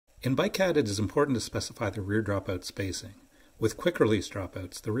In BikeCAD, it is important to specify the rear dropout spacing. With quick-release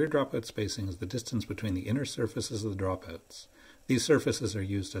dropouts, the rear dropout spacing is the distance between the inner surfaces of the dropouts. These surfaces are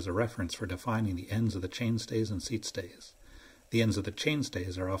used as a reference for defining the ends of the chainstays and seat stays. The ends of the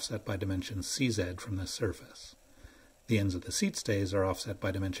chainstays are offset by dimension CZ from this surface. The ends of the seat stays are offset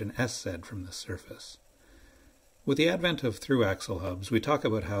by dimension SZ from this surface. With the advent of thru axle hubs, we talk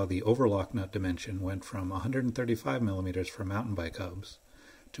about how the over locknut dimension went from 135 mm for mountain bike hubs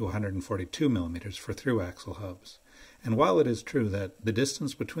to 142 mm for thru axle hubs. And while it is true that the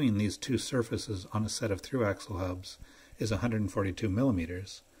distance between these two surfaces on a set of thru axle hubs is 142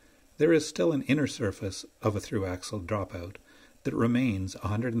 mm, there is still an inner surface of a thru axle dropout that remains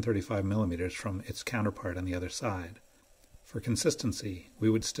 135 mm from its counterpart on the other side. For consistency, we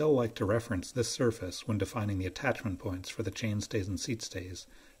would still like to reference this surface when defining the attachment points for the chainstays and seat stays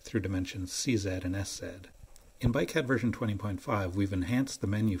through dimensions CZ and SZ. In BikeCAD version 20.5, we've enhanced the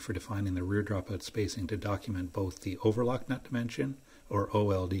menu for defining the rear dropout spacing to document both the overlock nut dimension, or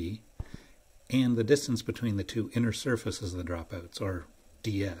OLD, and the distance between the two inner surfaces of the dropouts, or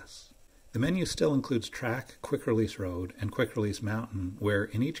DS. The menu still includes track, quick-release road, and quick-release mountain, where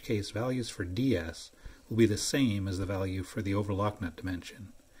in each case values for DS will be the same as the value for the overlock nut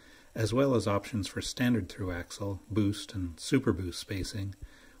dimension, as well as options for standard thru axle, boost, and super boost spacing,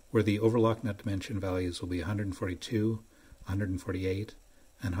 where the overlock nut dimension values will be 142, 148,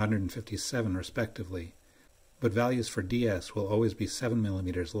 and 157 respectively, but values for DS will always be 7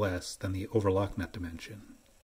 mm less than the overlock nut dimension.